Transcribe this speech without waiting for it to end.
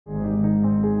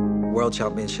World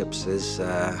Championships is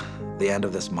the end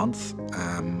of this month,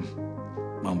 and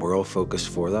we're all focused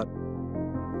for that.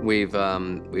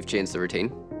 We've changed the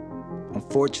routine.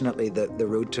 Unfortunately, the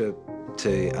road to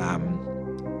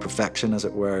perfection, as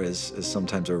it were, is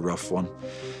sometimes a rough one,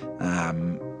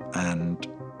 and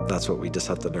that's what we just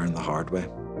have to learn the hard way.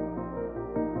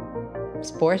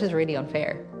 Sport is really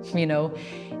unfair, you know.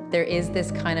 There is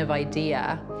this kind of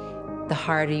idea, the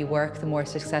harder you work, the more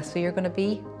successful you're going to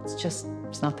be.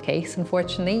 It's not the case,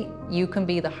 unfortunately. You can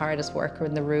be the hardest worker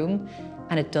in the room,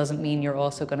 and it doesn't mean you're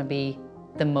also going to be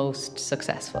the most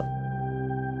successful.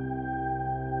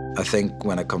 I think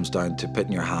when it comes down to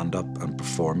putting your hand up and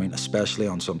performing, especially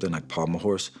on something like pommel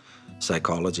horse,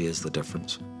 psychology is the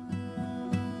difference.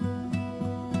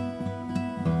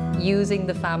 Using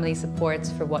the family supports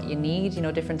for what you need, you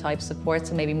know, different types of supports,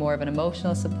 and maybe more of an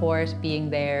emotional support, being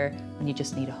there when you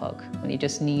just need a hug, when you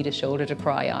just need a shoulder to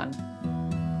cry on.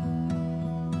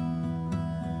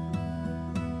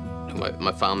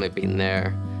 My family being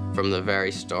there from the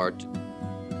very start,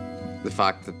 the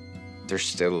fact that they're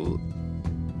still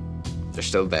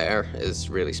there is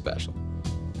really special.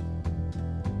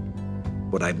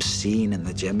 What I'm seeing in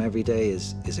the gym every day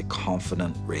is a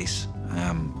confident Rhys,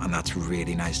 and that's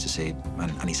really nice to see,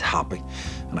 and he's happy.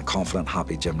 And a confident,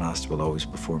 happy gymnast will always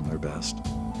perform their best.